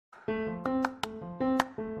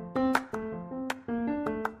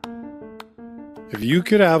If you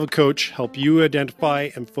could have a coach help you identify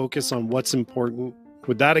and focus on what's important,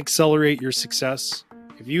 would that accelerate your success?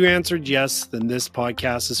 If you answered yes, then this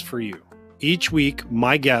podcast is for you. Each week,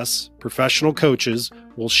 my guests, professional coaches,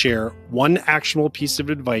 will share one actionable piece of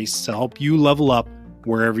advice to help you level up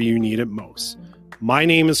wherever you need it most. My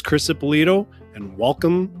name is Chris Ippolito, and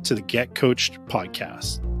welcome to the Get Coached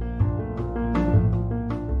podcast.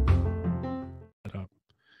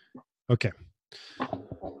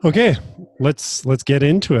 Okay, let's get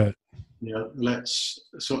into it. Yeah, let's.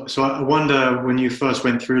 So I wonder, when you first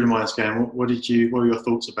went through the MindScan, what were your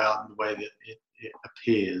thoughts about the way that it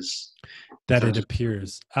appears? That it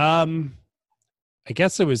appears. I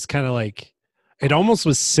guess it was kind of like, it almost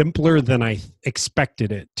was simpler than I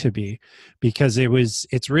expected it to be, because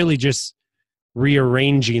it's really just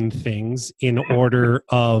rearranging things in order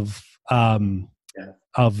of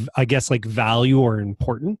I guess like value or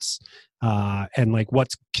importance, and like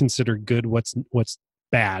what's considered good, what's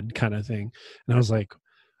bad kind of thing. And I was like,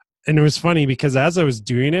 and it was funny because as I was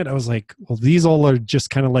doing it, I was like, well, these all are just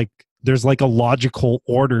kind of like, there's like a logical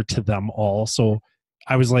order to them all. So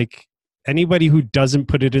I was like, anybody who doesn't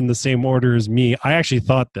put it in the same order as me, I actually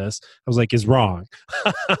thought this, I was like, is wrong.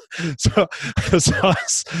 so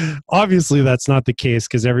obviously that's not the case,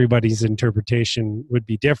 because everybody's interpretation would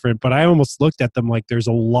be different. But I almost looked at them like there's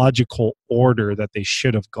a logical order that they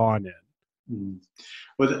should have gone in.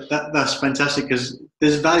 Well, that's fantastic, because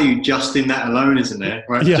there's value just in that alone, isn't there?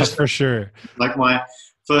 Right? Yeah, just for sure. Like my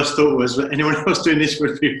first thought was, anyone else doing this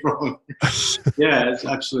would be wrong. Yeah, it's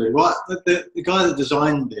absolutely. Well, the guy that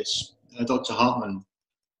designed this, Dr. Hartman,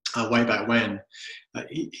 way back when,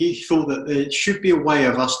 he thought that there should be a way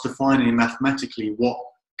of us defining mathematically what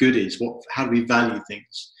good is, how do we value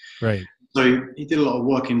things. Right. So he did a lot of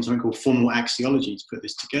work in something called formal axiology to put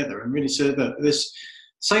this together, and really said that this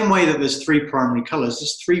same way that there's three primary colors,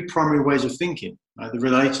 there's three primary ways of thinking. The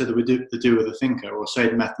relator, the doer, the thinker, or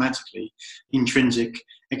said mathematically, intrinsic,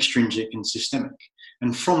 extrinsic, and systemic.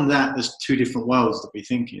 And from that, there's two different worlds that we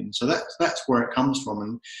think in. So that's where it comes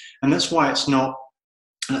from, and that's why it's not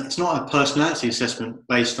a personality assessment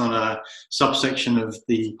based on a subsection of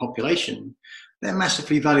the population. They're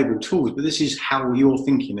massively valuable tools, but this is how you're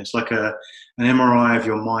thinking. It's like an MRI of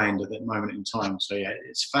your mind at that moment in time. So yeah,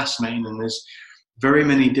 it's fascinating, and there's very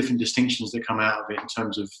many different distinctions that come out of it in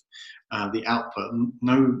terms of the output.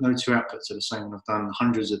 No two outputs are the same, and I've done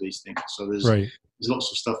hundreds of these things. So there's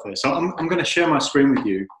lots of stuff there. So I'm going to share my screen with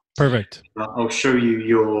you. Perfect. I'll show you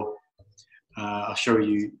your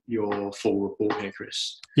full report here,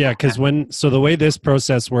 Chris. Yeah, because the way this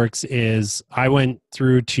process works is I went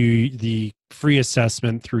through to the free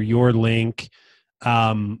assessment through your link,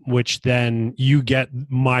 which then you get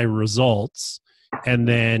my results, and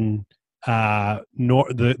then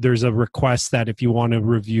there's a request that if you want to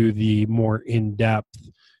review the more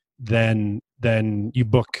in-depth, then you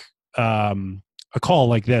book a call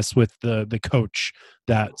like this with the coach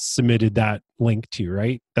that submitted that link to you,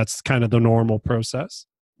 right? That's kind of the normal process.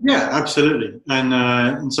 Yeah, absolutely.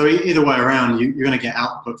 And so either way around, you're going to get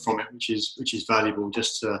output from it, which is valuable,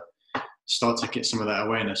 just to start to get some of that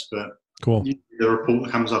awareness. But cool. The report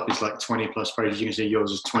that comes up is like 20 plus pages. You can see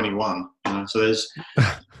yours is 21. So there's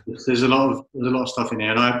a lot of stuff in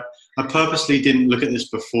there. And I purposely didn't look at this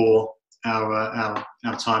before our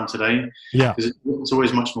time today. Yeah, because it's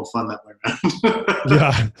always much more fun that way around.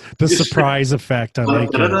 Yeah, the surprise effect. I like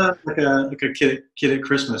it. Like a kid at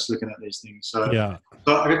Christmas looking at these things. So yeah.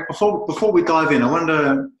 But before we dive in, I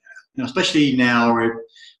wonder, especially now we've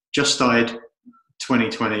just started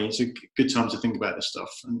 2020, it's a good time to think about this stuff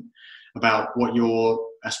and about what your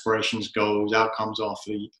aspirations, goals, outcomes are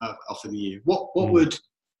for the year. What would,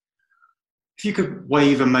 if you could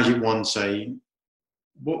wave a magic wand, say,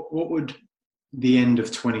 what would the end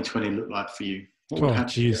of 2020 look like for you? Oh,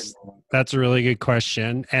 geez. That's a really good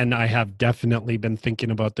question. And I have definitely been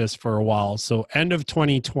thinking about this for a while. So end of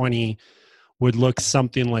 2020 would look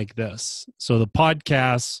something like this. So the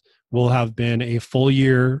podcast will have been a full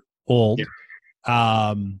year old. Yeah.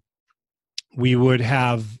 I would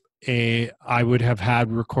have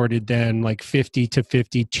had recorded then like 50 to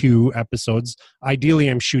 52 episodes. Ideally,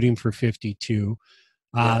 I'm shooting for 52.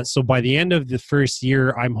 So by the end of the first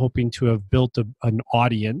year, I'm hoping to have built an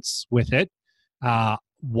audience with it,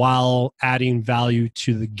 while adding value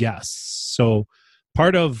to the guests. So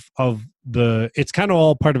part of it's kind of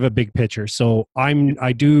all part of a big picture. So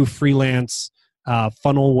I do freelance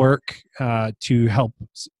funnel work to help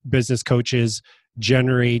business coaches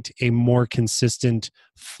generate a more consistent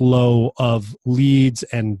flow of leads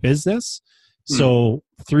and business. So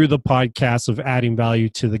through the podcast of adding value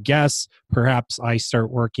to the guests, perhaps I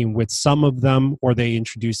start working with some of them, or they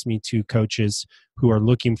introduce me to coaches who are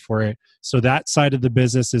looking for it. So that side of the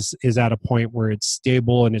business is at a point where it's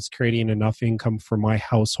stable and it's creating enough income for my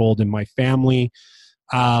household and my family.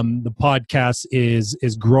 The podcast is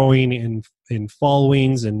growing in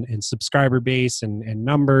followings and subscriber base and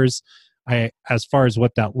numbers. As far as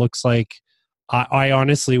what that looks like, I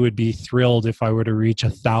honestly would be thrilled if I were to reach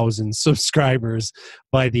 1,000 subscribers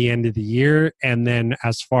by the end of the year. And then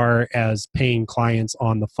as far as paying clients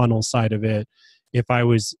on the funnel side of it, if I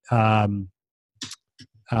was,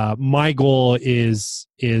 my goal is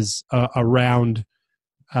around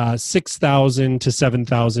 6,000 to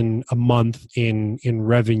 7,000 a month in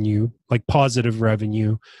revenue, like positive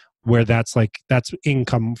revenue, where that's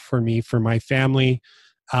income for me, for my family.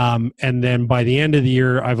 And then by the end of the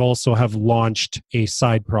year, I've also have launched a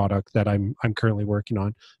side product that I'm currently working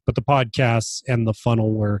on. But the podcasts and the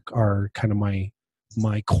funnel work are kind of my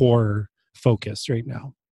core focus right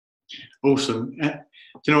now. Awesome. Do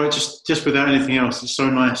you know what? Just without anything else, it's so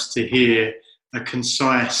nice to hear a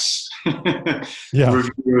concise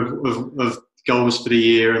review of goals for the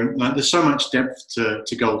year. And there's so much depth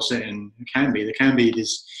to goal setting. There can be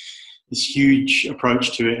this huge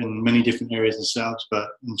approach to it in many different areas themselves, but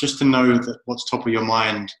just to know that what's top of your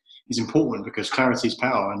mind is important, because clarity is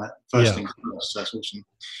power, and that first thing first. That's awesome.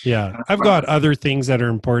 Yeah, I've got other things that are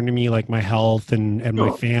important to me, like my health and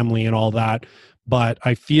my family and all that. But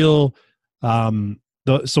I feel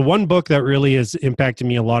so one book that really has impacted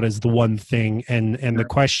me a lot is The One Thing, and the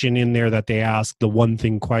question in there that they ask, the one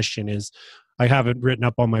thing question is, I have it written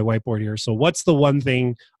up on my whiteboard here. So what's the one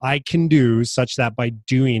thing I can do such that by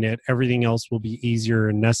doing it, everything else will be easier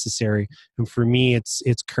and necessary? And for me, it's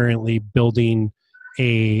currently building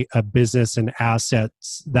a business and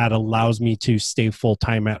assets that allows me to stay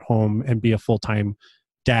full-time at home and be a full-time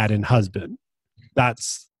dad and husband.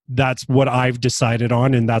 That's what I've decided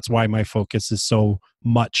on, and that's why my focus is so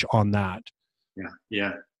much on that.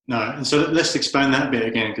 Yeah. No, and so let's expand that bit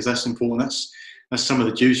again, because that's important. That's some of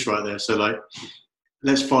the juice right there. So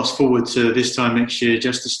let's fast forward to this time next year,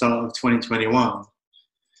 just the start of 2021.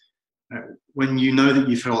 When you know that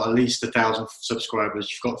you've got at least 1,000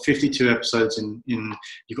 subscribers, you've got 52 episodes in,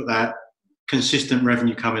 you've got that consistent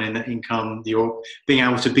revenue coming in, that income, you're being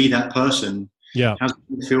able to be that person. Yeah. How's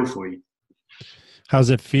it feel for you? How's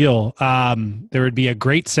it feel? There would be a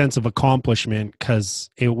great sense of accomplishment, because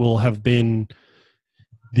it will have been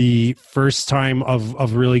the first time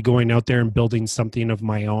of really going out there and building something of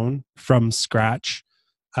my own from scratch.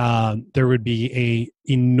 There would be a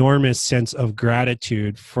enormous sense of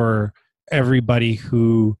gratitude for everybody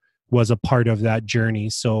who was a part of that journey.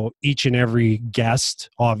 So each and every guest,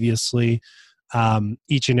 obviously,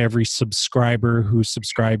 each and every subscriber who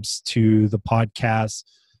subscribes to the podcast,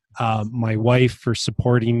 my wife for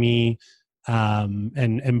supporting me,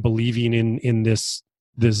 and believing in this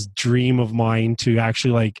dream of mine to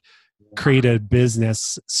actually create a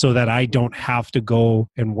business so that I don't have to go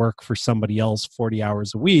and work for somebody else 40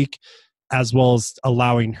 hours a week, as well as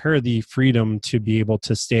allowing her the freedom to be able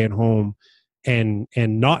to stay at home and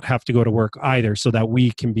not have to go to work either, so that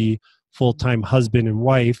we can be full-time husband and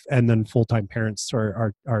wife, and then full-time parents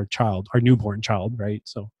to our child, our newborn child, right?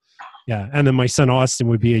 So yeah. And then my son Austin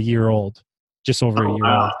would be a year old, just over a year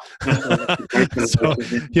old. So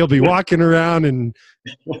he'll be walking around and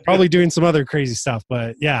probably doing some other crazy stuff,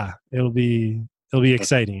 but yeah, it'll be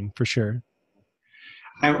exciting for sure.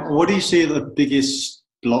 And what do you see are the biggest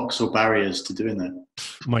blocks or barriers to doing that?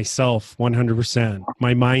 Myself, 100%.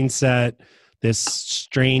 My mindset, this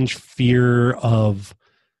strange fear of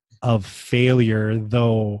failure,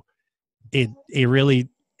 though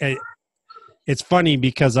it's funny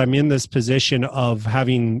because I'm in this position of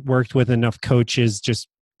having worked with enough coaches, just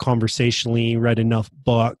conversationally read enough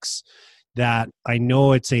books, that I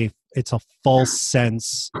know it's a false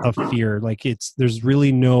sense of fear. There's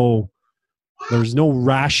no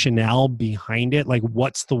rationale behind it. Like,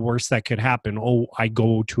 what's the worst that could happen? Oh, I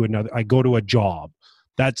go to a job.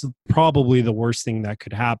 That's probably the worst thing that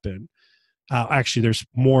could happen. Actually, there's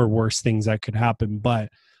more worse things that could happen. But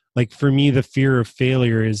for me, the fear of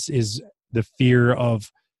failure is the fear of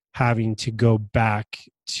having to go back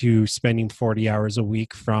to spending 40 hours a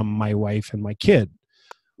week from my wife and my kid.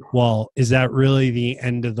 Well, is that really the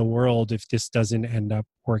end of the world if this doesn't end up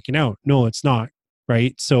working out? No, it's not.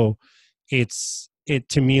 Right. So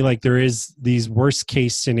to me, there is these worst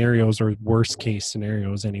case scenarios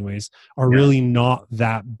anyways, are really not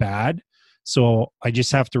that bad. So I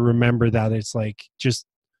just have to remember that it's just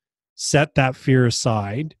set that fear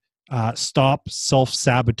aside. stop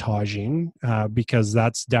self-sabotaging, because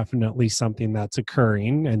that's definitely something that's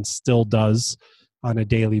occurring and still does on a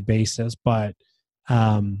daily basis. But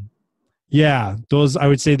yeah, I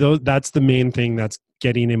would say that's the main thing that's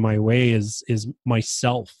getting in my way is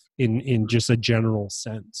myself in just a general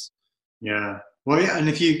sense. Yeah. Well, yeah, and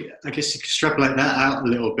if you, I guess, extrapolate that out a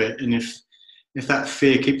little bit, and if that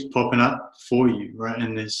fear keeps popping up for you, right,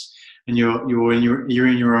 and you're in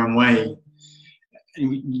your own way,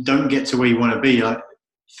 and you don't get to where you want to be, like,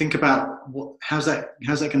 think about how's that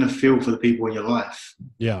going to feel for the people in your life?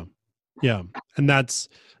 Yeah, yeah, and that's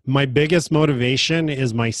my biggest motivation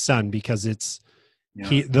is my son, because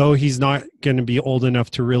though he's not going to be old enough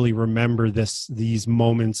to really remember these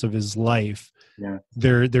moments of his life. Yeah.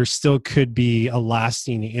 There still could be a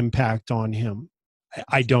lasting impact on him.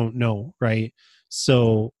 I don't know, right?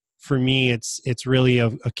 So for me, it's really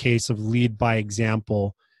a case of lead by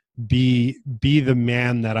example. Be the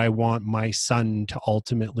man that I want my son to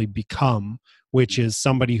ultimately become, which is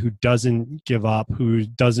somebody who doesn't give up, who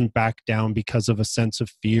doesn't back down because of a sense of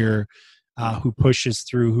fear, who pushes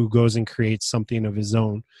through, who goes and creates something of his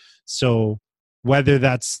own. So whether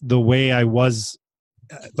that's the way I was,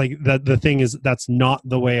 like the thing is, that's not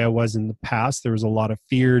the way I was in the past. There was a lot of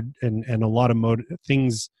fear and a lot of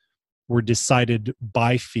things were decided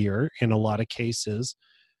by fear in a lot of cases.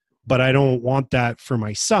 But I don't want that for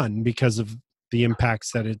my son because of the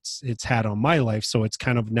impacts that it's had on my life. So it's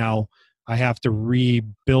kind of now I have to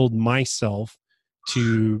rebuild myself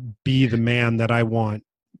to be the man that I want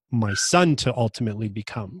my son to ultimately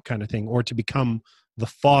become, kind of thing, or to become the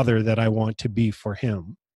father that I want to be for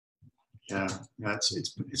him. Yeah,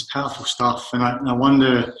 it's powerful stuff, and I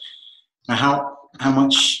wonder how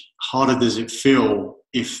much harder does it feel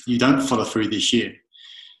if you don't follow through this year?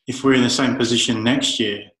 If we're in the same position next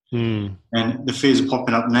year, and the fears are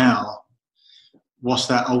popping up now, what's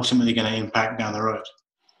that ultimately going to impact down the road?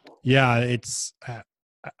 Yeah, it's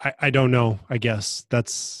I don't know. I guess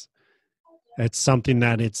it's something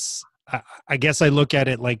that I guess I look at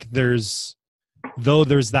it like there's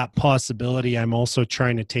that possibility, I'm also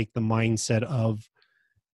trying to take the mindset of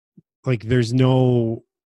like,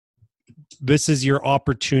 this is your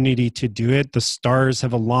opportunity to do it. The stars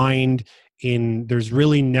have aligned there's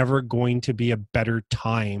really never going to be a better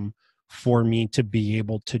time for me to be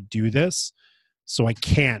able to do this. So I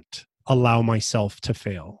can't allow myself to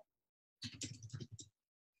fail.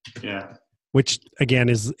 Yeah. Which again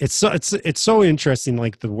it's so interesting,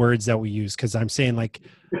 like the words that we use, because I'm saying like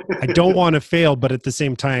I don't want to fail, but at the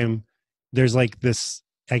same time there's like this,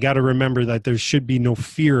 I got to remember that there should be no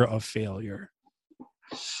fear of failure.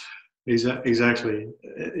 Exactly.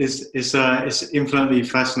 It's infinitely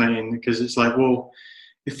fascinating, because it's like, well,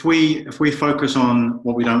 if we focus on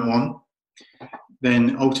what we don't want,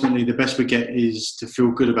 then ultimately the best we get is to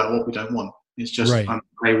feel good about what we don't want. It's just right. I'm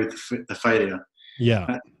okay with the failure.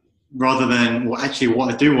 Yeah. Rather than, well, actually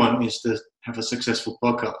what I do want is to have a successful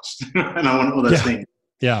podcast. And I want all those things.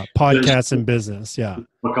 Yeah. Podcasts and business. Yeah.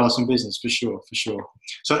 Podcasts and business, for sure.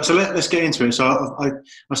 So let's get into it. So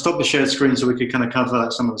I stopped the shared screen so we could kind of cover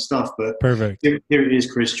like some of the stuff. But perfect. Here it is,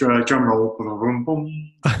 Chris. Drum roll.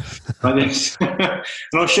 Like this. And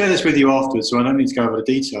I'll share this with you afterwards, so I don't need to go over the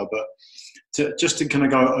detail. But just to kind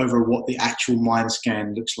of go over what the actual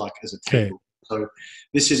MindScan looks like as a table. Okay. So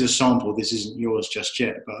this is a sample. This isn't yours just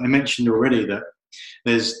yet. But I mentioned already that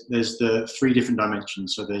there's the 3 different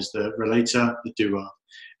dimensions. So there's the relator, the doer,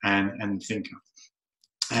 and the thinker.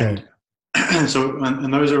 Okay. And so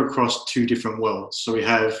and those are across 2 different worlds. So we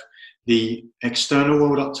have the external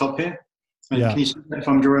world up top here. And can you see that if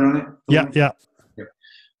I'm drawing on it? Yeah.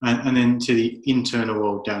 And then to the internal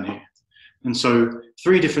world down here. And so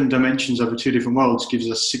 3 different dimensions over 2 different worlds gives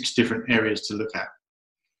us 6 different areas to look at.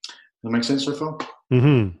 That make sense so far?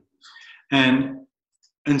 Mm-hmm.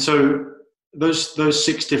 And so those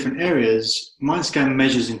 6 different areas, MindScan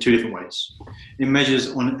measures in 2 different ways. It measures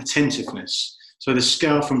on attentiveness. So the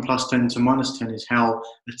scale from +10 to -10 is how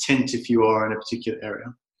attentive you are in a particular area.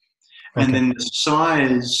 Okay. And then the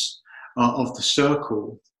size of the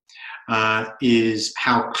circle is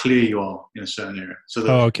how clear you are in a certain area. So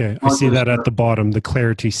okay. I see that at the bottom, the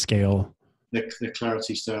clarity scale. The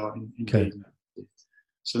clarity scale, indeed. Okay.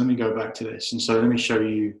 So let me go back to this. And so let me show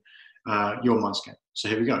you your MindScan. So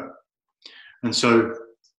here we go. And so,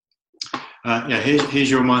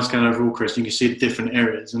 here's your MindScan overall, Chris. You can see the different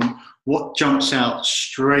areas. And what jumps out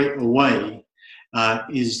straight away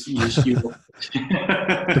is your...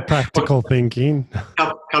 the practical thinking.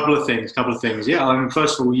 Couple of things. Yeah, I mean,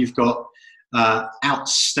 first of all, you've got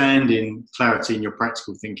outstanding clarity in your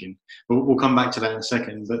practical thinking. But we'll come back to that in a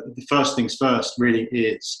second. But the first things first really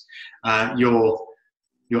is your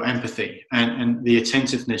your empathy and the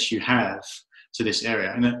attentiveness you have to this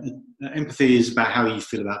area. And empathy is about how you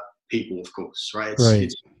feel about people, of course, right?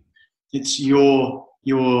 It's your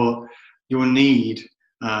need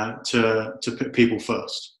to put people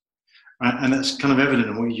first. Right? And that's kind of evident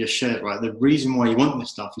in what you just shared, right? The reason why you want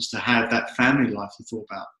this stuff is to have that family life you thought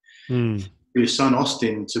about. For your son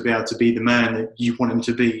Austin to be able to be the man that you want him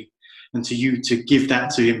to be, and to you to give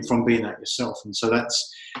that to him from being that yourself. And so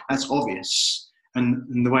that's obvious.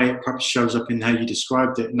 And the way it perhaps shows up in how you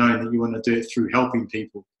described it, knowing that you want to do it through helping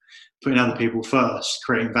people, putting other people first,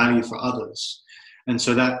 creating value for others. And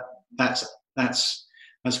so that's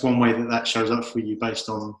one way that shows up for you based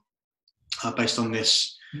on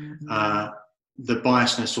this. The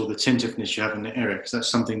biasness or the attentiveness you have in the area, because that's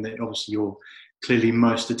something that obviously you're clearly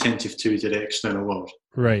most attentive to the external world.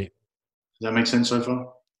 Right. Does that make sense so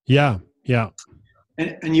far? Yeah.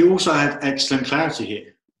 And you also have excellent clarity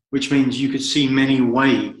here, which means you could see many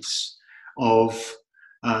ways of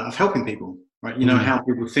helping people, right? You know how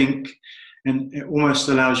people think, and it almost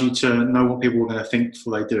allows you to know what people are going to think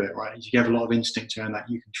before they do it, right? You have a lot of instinct around that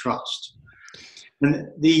you can trust. And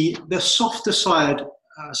the softer side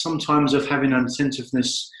sometimes of having an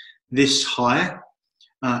attentiveness this high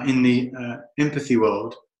in the empathy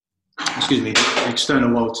world, the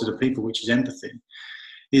external world to the people, which is empathy,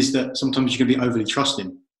 is that sometimes you can be overly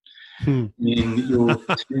trusting. I mean, you're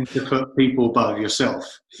tending to put people above yourself.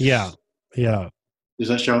 Yeah. Does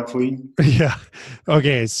that show up for you? Yeah.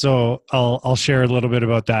 Okay. So I'll share a little bit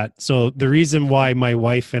about that. So the reason why my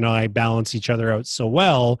wife and I balance each other out so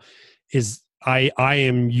well is I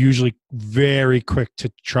am usually very quick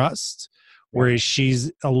to trust, whereas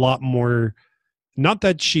she's a lot more, not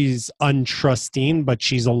that she's untrusting, but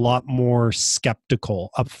she's a lot more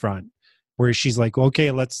skeptical up front, where she's like,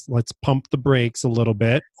 okay, let's pump the brakes a little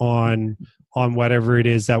bit on whatever it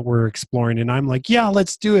is that we're exploring. And I'm like, yeah,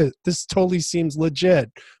 let's do it. This totally seems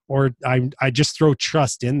legit. Or I just throw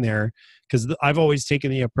trust in there, because I've always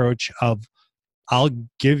taken the approach of, I'll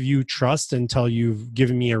give you trust until you've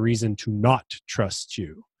given me a reason to not trust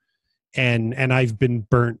you. And I've been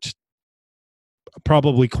burnt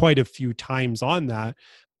probably quite a few times on that,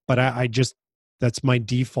 but I just, that's my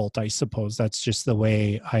default, I suppose. That's just the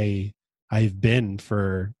way I've been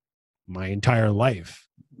for my entire life.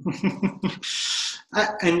 And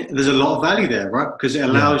there's a lot of value there, right? Because it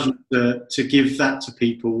allows you to give that to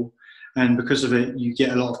people, and because of it, you get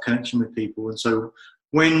a lot of connection with people. And so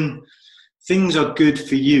when things are good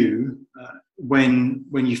for you, when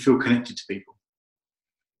you feel connected to people,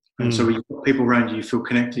 and so when you've got people around you, you feel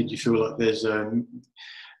connected. You feel like there's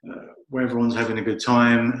where everyone's having a good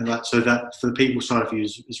time, and that, so that for the people side of you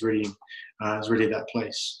is really that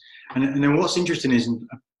place. And then what's interesting is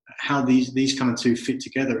how these kind of two fit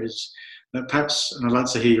together is that perhaps, and I'd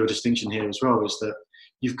like to hear your distinction here as well, is that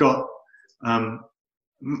you've got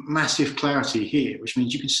massive clarity here, which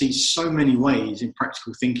means you can see so many ways in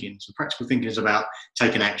practical thinking. So practical thinking is about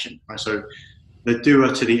taking action, right? So the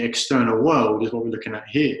doer to the external world is what we're looking at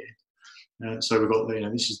here. So we've got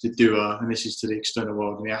this is the doer, and this is to the external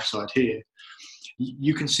world on the outside here.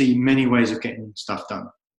 You can see many ways of getting stuff done.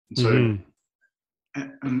 And so,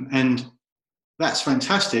 and that's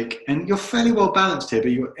fantastic. And you're fairly well balanced here,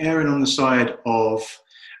 but you're erring on the side of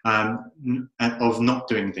not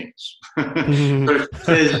doing things. So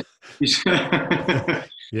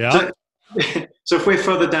if we're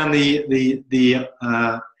further down the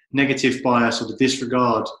negative bias or the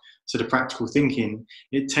disregard to the practical thinking,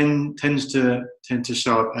 it tends to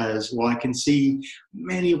show up as, well, I can see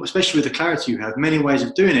many, especially with the clarity you have, many ways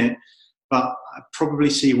of doing it, but I probably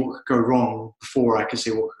see what could go wrong before I can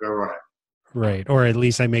see what could go right. Right. Or at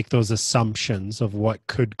least I make those assumptions of what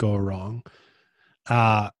could go wrong.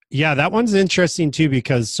 Yeah, that one's interesting too,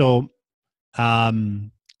 because there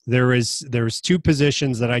was two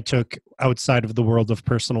positions that I took outside of the world of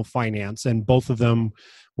personal finance, and both of them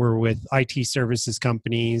were with IT services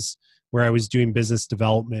companies where I was doing business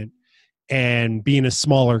development. And being a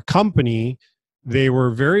smaller company, they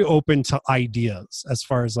were very open to ideas as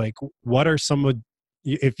far as like, what are some of,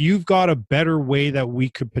 if you've got a better way that we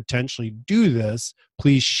could potentially do this,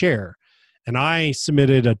 please share. And I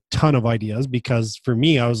submitted a ton of ideas, because for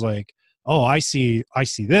me, I was like, oh, I see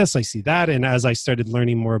this, I see that. And as I started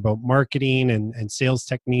learning more about marketing and sales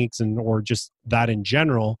techniques or just that in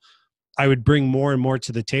general, I would bring more and more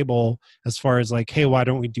to the table as far as like, hey, why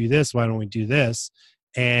don't we do this? Why don't we do this?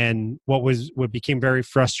 And what became very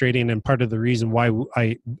frustrating, and part of the reason why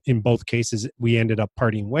in both cases, we ended up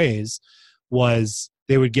parting ways, was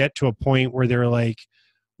they would get to a point where they're like,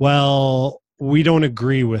 well, we don't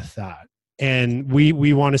agree with that, and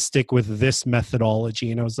we want to stick with this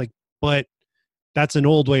methodology. And I was like, but that's an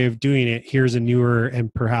old way of doing it. Here's a newer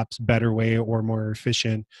and perhaps better way or more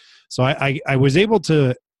efficient. So I was able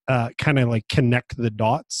to kind of like connect the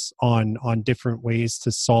dots on different ways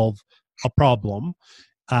to solve a problem.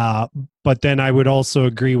 But then I would also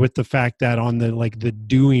agree with the fact that on the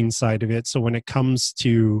doing side of it, so when it comes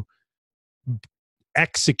to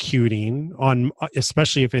executing on,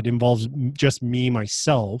 especially if it involves just me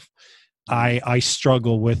myself, I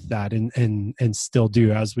struggle with that and still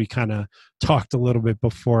do, as we kind of talked a little bit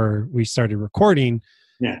before we started recording.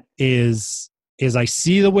 Yeah. Is I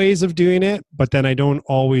see the ways of doing it, but then I don't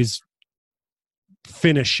always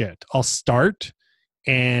finish it. I'll start,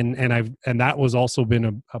 and that was also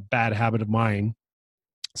been a bad habit of mine,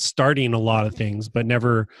 starting a lot of things but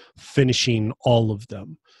never finishing all of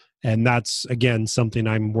them. And that's, again, something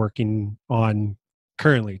I'm working on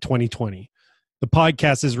currently, 2020. The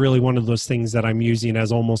podcast is really one of those things that I'm using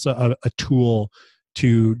as almost a tool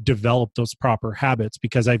to develop those proper habits,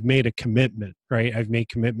 because I've made a commitment, right? I've made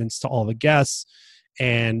commitments to all the guests,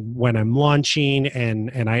 and when I'm launching,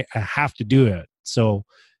 and I have to do it. So,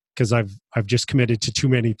 because I've just committed to too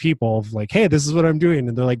many people of like, hey, this is what I'm doing.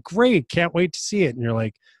 And they're like, great, can't wait to see it. And you're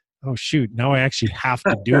like, oh shoot, now I actually have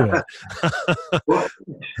to do it.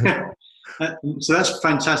 So that's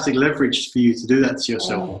fantastic leverage for you to do that to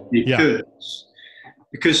yourself,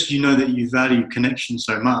 because you know that you value connection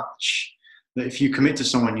so much that if you commit to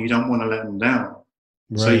someone, you don't want to let them down.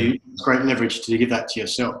 Right. So it's great leverage to give that to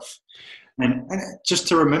yourself. And just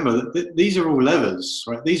to remember that these are all levers,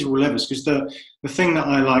 right? These are all levers, because the thing that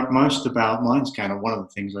I like most about MindScan, or one of the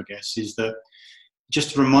things I guess, is that it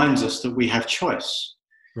just reminds us that we have choice.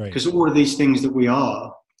 Right. Because all of these things that we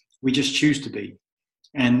are, we just choose to be.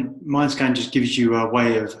 And MindScan just gives you a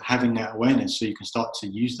way of having that awareness so you can start to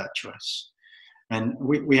use that choice. And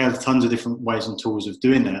we have tons of different ways and tools of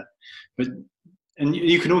doing that. And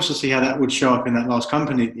you can also see how that would show up in that last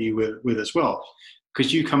company that you were with as well.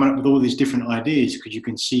 Because you come up with all these different ideas, because you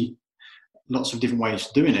can see lots of different ways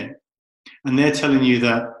of doing it. And they're telling you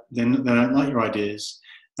that they don't like your ideas.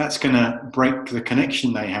 That's going to break the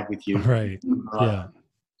connection they have with you. Right. Yeah.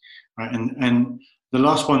 Right. And the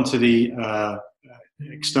last one to the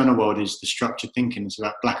external world is the structured thinking. It's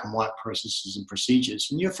about black and white processes and procedures.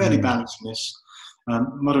 And you're fairly balanced in this,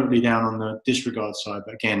 moderately down on the disregard side,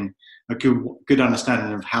 but again, a good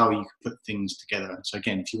understanding of how you can put things together. And so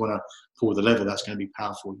again, if you want to pull the lever, that's going to be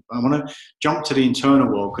powerful. But I want to jump to the internal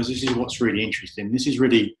world, because this is what's really interesting. This is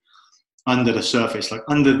really under the surface, like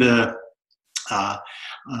under the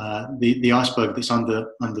iceberg that's under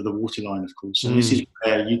the waterline, of course. And this is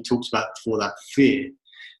where you talked about before, that fear.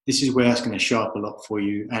 This is where that's going to show up a lot for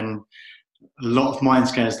you. And a lot of mind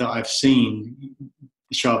scans that I've seen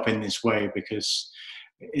show up in this way, because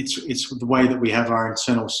it's the way that we have our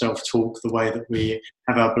internal self-talk, the way that we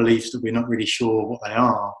have our beliefs that we're not really sure what they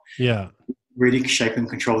are. Yeah. Really shape and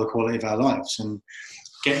control the quality of our lives. And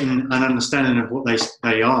getting an understanding of what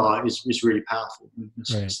they are is really powerful.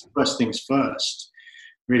 Right. First things first,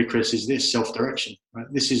 really, Chris, is this self-direction. Right?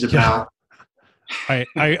 This is about...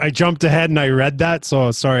 I jumped ahead and I read that,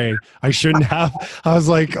 so sorry. I shouldn't have. I was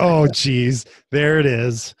like, oh, geez, there it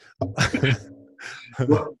is.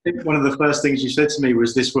 Well, I think one of the first things you said to me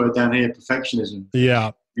was this word down here, perfectionism.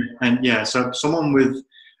 Yeah. And so someone with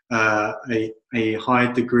a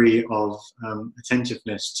high degree of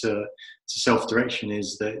attentiveness to self-direction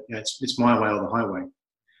is that it's my way or the highway.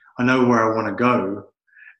 I know where I want to go,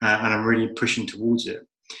 and I'm really pushing towards it.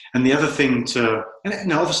 And the other thing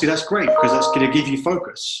and obviously that's great, because that's going to give you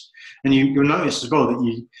focus. And you'll notice as well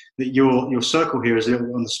that your circle here is a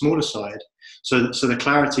little on the smaller side. So the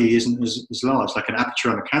clarity isn't as large, like an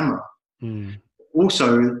aperture on a camera.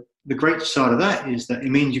 Also, the great side of that is that it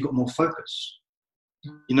means you've got more focus.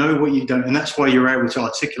 You know what you don't, and that's why you're able to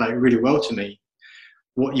articulate really well to me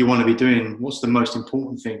what you want to be doing, what's the most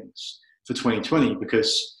important things for 2020,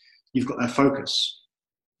 because you've got that focus.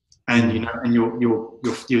 And you're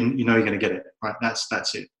going to get it right.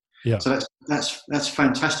 That's it. Yeah. So that's a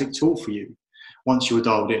fantastic tool for you once you're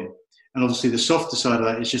dialed in. And obviously the softer side of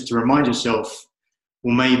that is just to remind yourself,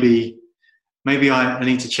 well, maybe I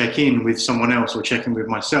need to check in with someone else, or check in with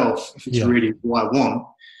myself if it's really what I want,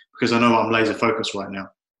 because I know I'm laser focused right now.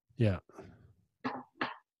 Yeah.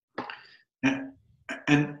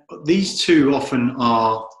 And these two often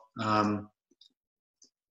are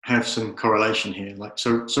have some correlation here. Like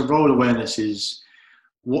so role awareness is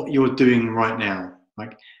what you're doing right now.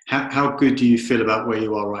 Like how good do you feel about where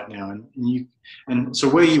you are right now? And so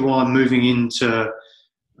where you are moving into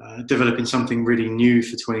developing something really new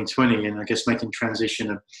for 2020, and I guess making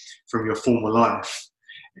transition from your former life,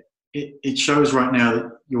 it shows right now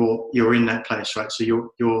that you're in that place, right? So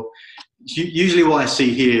usually what I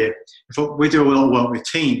see here, if we do a lot of work with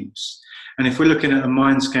teams, and if we're looking at a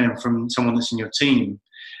mind scan from someone that's in your team,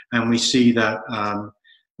 and we see that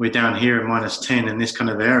we're down here at -10 in this kind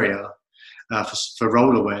of area for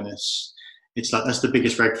role awareness, it's like that's the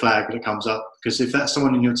biggest red flag that comes up. Because if that's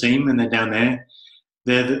someone in your team and they're down there,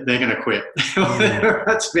 they're going to quit. They're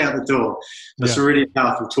about to be out the door. That's a really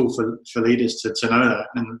powerful tool for leaders to know that.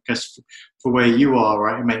 And because for where you are,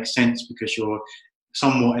 right, it makes sense because you're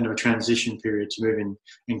somewhat in a transition period to moving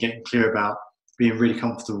and getting clear about being really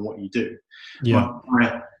comfortable in what you do. Yeah.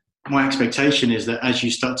 My expectation is that as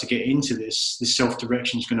you start to get into this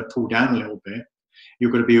self-direction is going to pull down a little bit.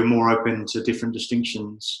 You're going to be more open to different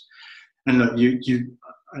distinctions. And look,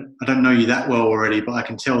 I don't know you that well already, but I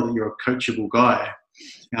can tell that you're a coachable guy.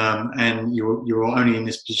 And you're only in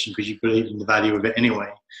this position because you believe in the value of it anyway.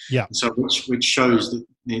 Yeah. And so which shows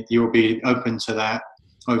that you'll be open to that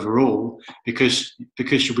overall because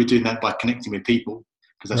you'll be doing that by connecting with people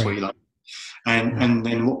because that's what you like. And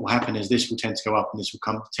then what will happen is this will tend to go up and this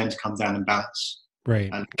will tend to come down in balance.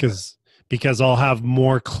 Right. Because I'll have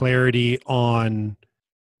more clarity on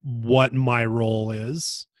what my role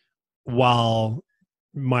is while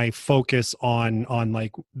my focus on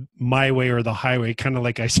like my way or the highway, kind of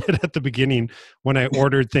like I said at the beginning when I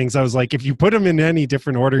ordered things, I was like, if you put them in any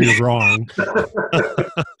different order, you're wrong.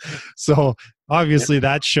 So obviously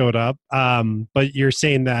that showed up. But you're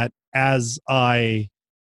saying that as I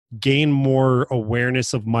gain more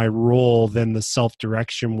awareness of my role, then the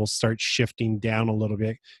self-direction will start shifting down a little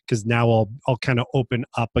bit because now I'll kind of open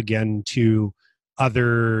up again to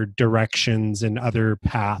other directions and other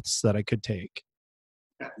paths that I could take.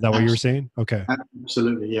 Is that what you were saying? Okay.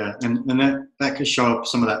 Absolutely, yeah. And that could show up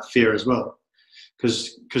some of that fear as well.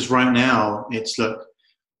 Because right now, it's, look,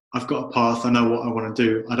 I've got a path. I know what I want to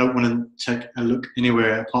do. I don't want to take a look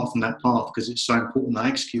anywhere apart from that path because it's so important I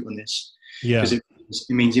execute on this. Yeah. Because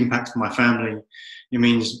it means impact for my family. It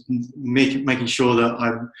means making sure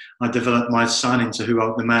that I develop my son into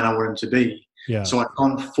the man I want him to be. Yeah. So I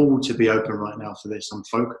can't afford to be open right now for this. I'm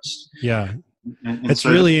focused. Yeah. And it's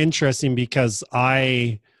really interesting because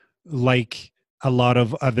I, like a lot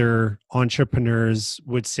of other entrepreneurs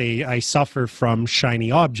would say, I suffer from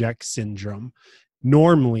shiny object syndrome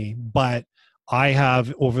normally, but I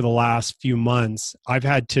have over the last few months, I've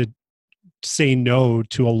had to say no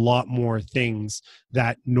to a lot more things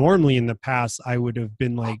that normally in the past I would have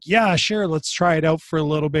been like, yeah, sure, let's try it out for a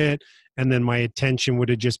little bit. And then my attention would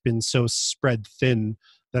have just been so spread thin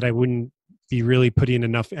that I wouldn't be really putting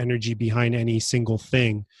enough energy behind any single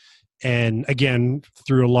thing. And again,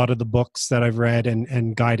 through a lot of the books that I've read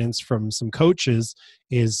and guidance from some coaches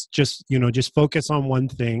is just focus on one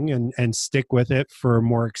thing and stick with it for a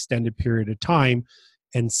more extended period of time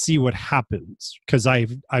and see what happens. Because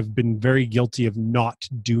I've been very guilty of not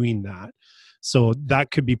doing that. So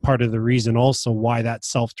that could be part of the reason also why that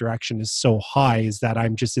self-direction is so high, is that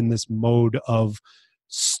I'm just in this mode of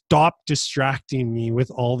stop distracting me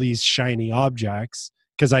with all these shiny objects,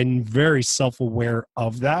 because I'm very self-aware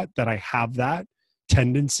of that I have that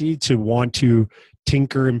tendency to want to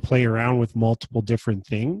tinker and play around with multiple different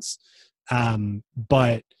things.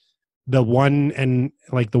 But the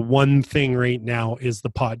one thing right now is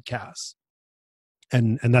the podcast.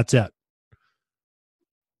 And that's it.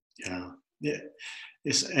 Yeah.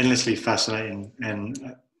 It's endlessly fascinating.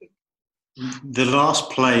 And the last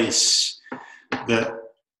place that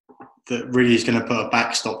really is going to put a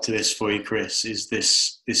backstop to this for you, Chris, is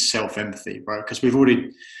this self-empathy, right? Because we've already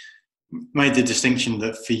made the distinction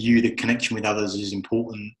that for you, the connection with others is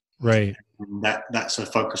important. Right. And that's a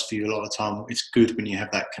focus for you a lot of the time. It's good when you have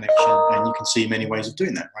that connection, and you can see many ways of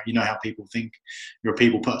doing that, right? You know how people think. You're a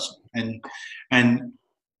people person. And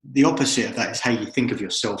the opposite of that is how you think of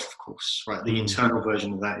yourself, of course, right? The internal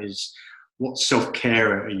version of that is, what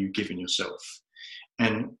self-care are you giving yourself?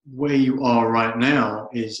 And where you are right now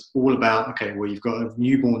is all about, okay, well, you've got a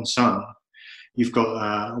newborn son, you've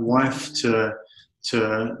got a wife to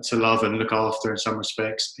love and look after in some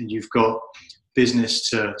respects, and you've got business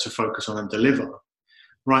to focus on and deliver.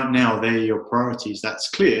 Right now, they're your priorities. That's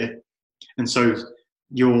clear. And so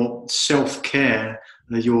your self-care,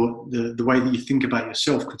 the way that you think about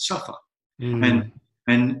yourself could suffer.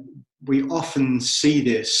 And we often see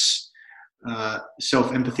this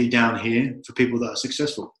self-empathy down here for people that are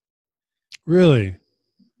successful. Really?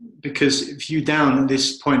 Because if you're down at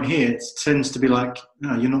this point here, it tends to be like,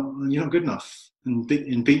 no, you're not good enough, and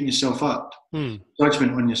beating yourself up,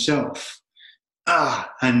 judgment on yourself.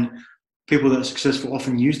 And people that are successful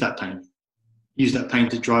often use that pain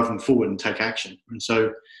to drive them forward and take action. And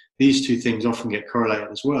so these two things often get correlated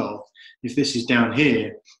as well. If this is down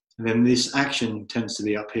here And then this action tends to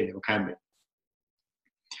be up here, or can be.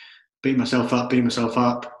 Beat myself up, beat myself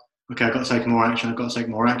up. Okay, I've got to take more action, I've got to take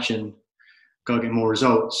more action, got to get more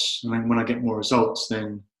results. And then when I get more results,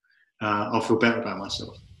 then I'll feel better about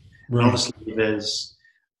myself. Right. And obviously, there's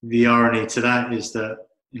the irony to that is that,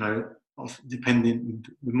 depending,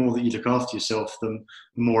 the more that you look after yourself, the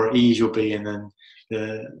more at ease you'll be, and then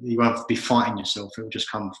you won't have to be fighting yourself. It will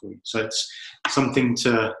just come for you. So it's something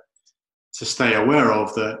to stay aware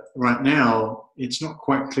of, that right now it's not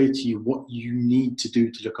quite clear to you what you need to do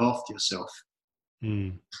to look after yourself.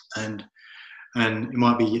 And it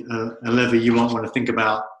might be a lever you might want to think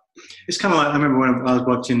about. It's kind of like, I remember when I was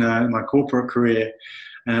working in my corporate career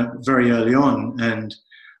very early on, and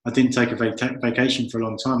I didn't take a vacation for a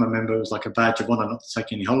long time. I remember it was like a badge of honor not to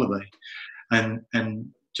take any holiday, and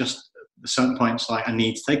just at certain points, like, I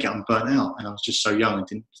need to take it, I'm burnt out, and I was just so young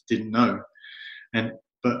and didn't know.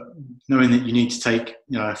 But knowing that you need to take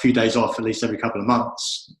a few days off at least every couple of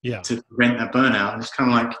months to prevent that burnout, and it's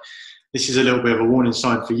kind of like, this is a little bit of a warning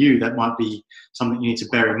sign for you. That might be something you need to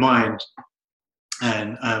bear in mind,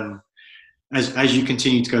 and as you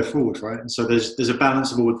continue to go forward, right? And so there's a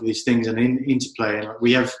balance of all of these things and interplay. And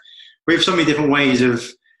we have so many different ways of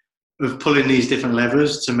pulling these different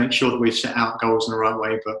levers to make sure that we've set out goals in the right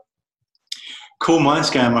way. But cool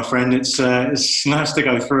MindScan, my friend. It's nice to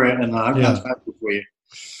go through it, and I hope that's valuable for you.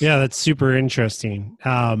 Yeah, that's super interesting.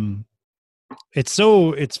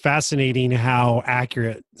 It's fascinating how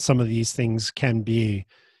accurate some of these things can be.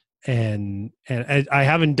 And I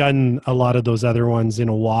haven't done a lot of those other ones in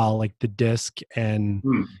a while, like the disc and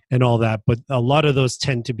all that, but a lot of those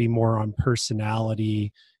tend to be more on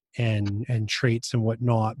personality and traits and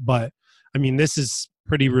whatnot. But I mean, this is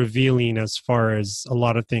pretty revealing as far as a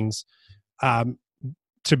lot of things.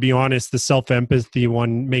 To be honest, the self-empathy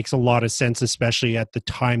one makes a lot of sense, especially at the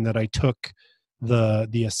time that I took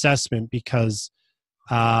the assessment, because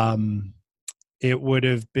it would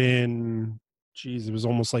have been, it was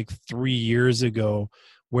almost like 3 years ago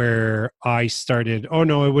where I started. Oh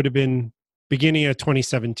no, it would have been beginning of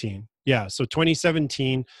 2017. Yeah. So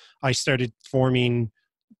 2017, I started forming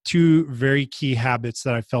 2 very key habits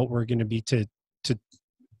that I felt were going to be to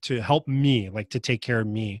help me, like to take care of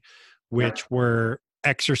me, which were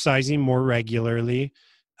exercising more regularly,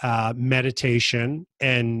 meditation,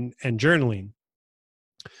 and journaling.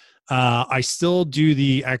 I still do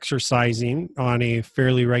the exercising on a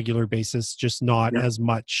fairly regular basis, just not as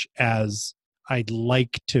much as I'd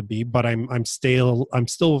like to be, but I'm still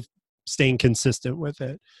staying consistent with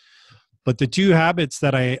it. But the 2 habits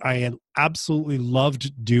that I absolutely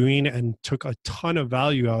loved doing and took a ton of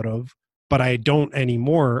value out of, but I don't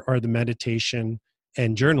anymore, are the meditation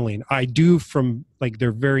and journaling. I do from, like,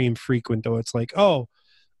 they're very infrequent though. It's like, oh,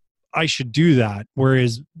 I should do that.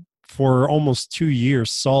 Whereas for almost 2 years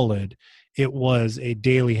solid, it was a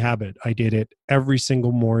daily habit. I did it every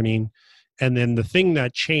single morning. And then the thing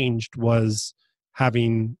that changed was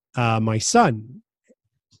having my son.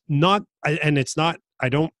 I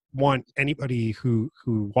don't want anybody who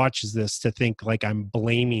watches this to think like I'm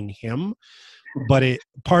blaming him, but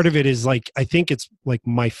part of it is like, I think it's like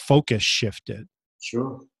my focus shifted.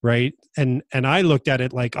 Sure. Right. And I looked at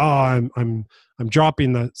it like, oh, I'm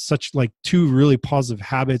dropping such like 2 really positive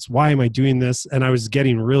habits. Why am I doing this? And I was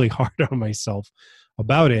getting really hard on myself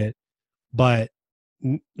about it. But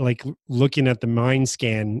like looking at the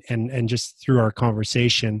MindScan and just through our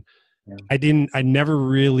conversation, I never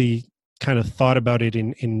really kind of thought about it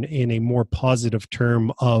in a more positive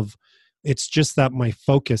term of, it's just that my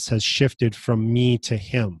focus has shifted from me to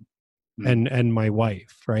him and my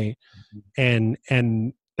wife. Right. And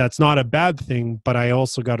that's not a bad thing, but I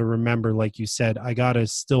also got to remember, like you said, I got to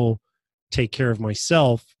still take care of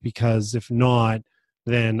myself, because if not,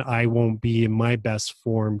 then I won't be in my best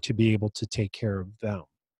form to be able to take care of them.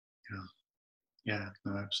 Yeah,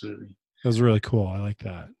 no, absolutely. That was really cool. I like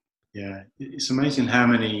that. Yeah, it's amazing how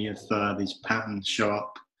many of these patterns show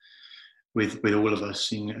up with all of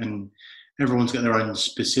us, and everyone's got their own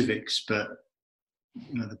specifics, but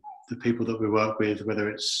the people that we work with, whether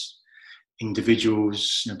it's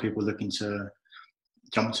individuals, people looking to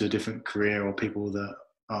jump to a different career, or people that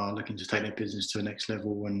are looking to take their business to the next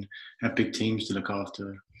level and have big teams to look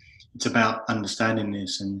after. It's about understanding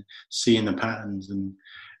this and seeing the patterns and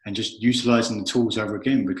just utilizing the tools over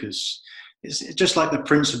again, because it's just like the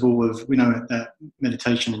principle of, that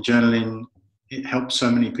meditation and journaling, it helps so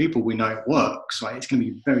many people. We know it works. Like, it's going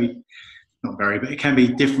to be but it can be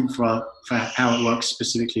different for how it works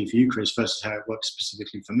specifically for you, Chris, versus how it works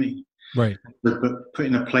specifically for me. Right. But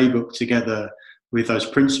putting a playbook together with those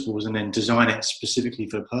principles and then design it specifically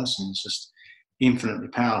for the person, infinitely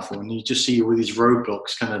powerful, and you just see all these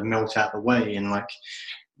roadblocks kind of melt out of the way. And like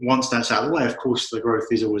once that's out of the way, of course, the growth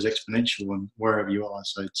is always exponential and wherever you are.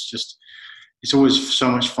 So it's always so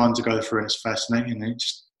much fun to go through, and it's fascinating, and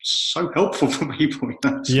it's so helpful for people.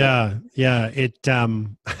 So. Yeah. It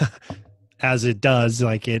as it does,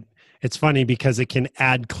 like it's funny because it can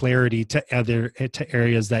add clarity to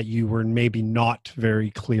areas that you were maybe not very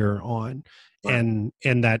clear on. Right.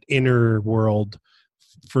 And that inner world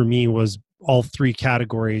for me was all three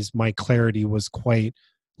categories. My clarity was quite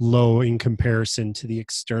low in comparison to the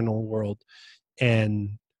external world.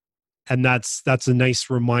 And that's a nice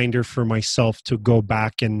reminder for myself to go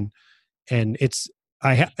back and it's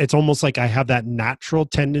almost like I have that natural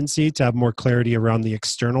tendency to have more clarity around the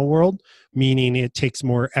external world, meaning it takes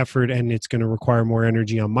more effort and it's going to require more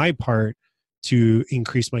energy on my part to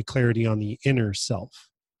increase my clarity on the inner self,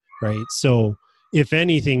 right? So if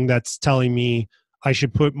anything, that's telling me I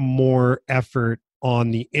should put more effort on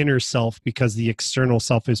the inner self because the external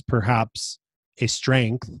self is perhaps a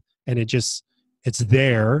strength and it's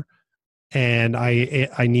there. And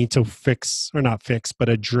I need to but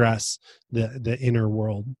address the inner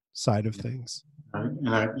world side of things.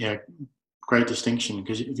 Yeah, great distinction.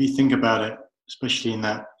 Because if you think about it, especially in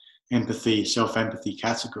that self-empathy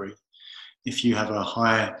category, if you have a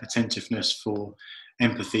higher attentiveness for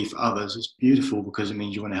empathy for others, it's beautiful because it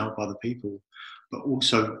means you want to help other people, but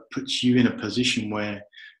also puts you in a position where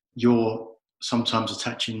you're sometimes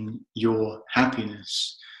attaching your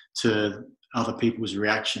happiness to other people's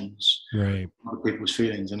reactions, right? Other people's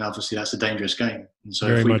feelings, and obviously that's a dangerous game. And so,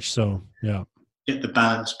 very much so, yeah. Get the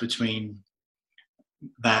balance between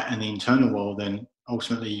that and the internal world, then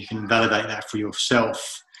ultimately you can validate that for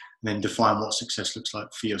yourself, and then define what success looks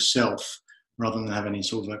like for yourself, rather than have any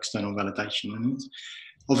sort of external validation. And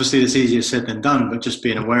obviously, it's easier said than done, but just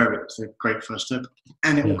being aware of it is a great first step.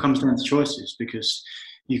 And it all comes down to choices, because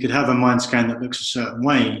you could have a mind scan that looks a certain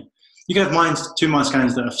way. You could have two mind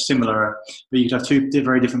scans that are similar, but you could have two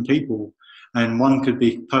very different people, and one could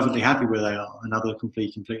be perfectly happy where they are, another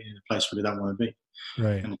completely in a place where they don't want to be.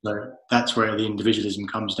 Right. And so that's where the individualism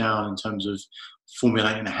comes down in terms of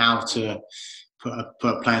formulating how to put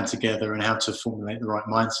a plan together and how to formulate the right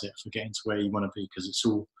mindset for getting to where you want to be, because it's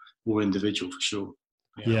all individual for sure.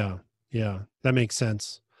 Yeah, that makes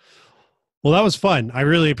sense. Well, that was fun. I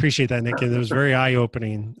really appreciate that, Nick, and it was very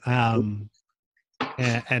eye-opening.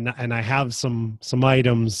 And I have some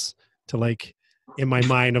items to like in my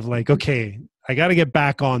mind of like, okay, I got to get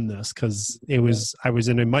back on this because I was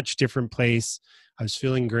in a much different place. I was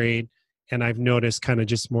feeling great, and I've noticed kind of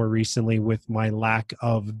just more recently with my lack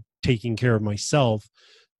of taking care of myself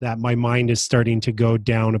that my mind is starting to go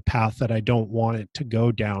down a path that I don't want it to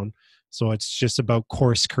go down. So it's just about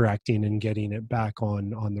course correcting and getting it back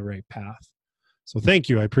on the right path. So thank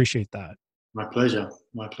you. I appreciate that. My pleasure.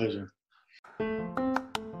 My pleasure.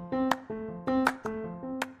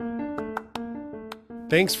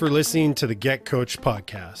 Thanks for listening to the Get Coached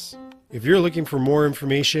podcast. If you're looking for more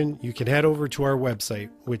information, you can head over to our website,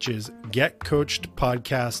 which is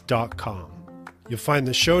getcoachedpodcast.com. You'll find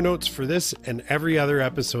the show notes for this and every other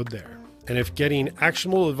episode there. And if getting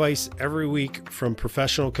actionable advice every week from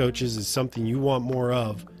professional coaches is something you want more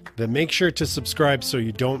of, then make sure to subscribe so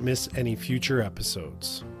you don't miss any future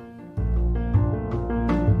episodes.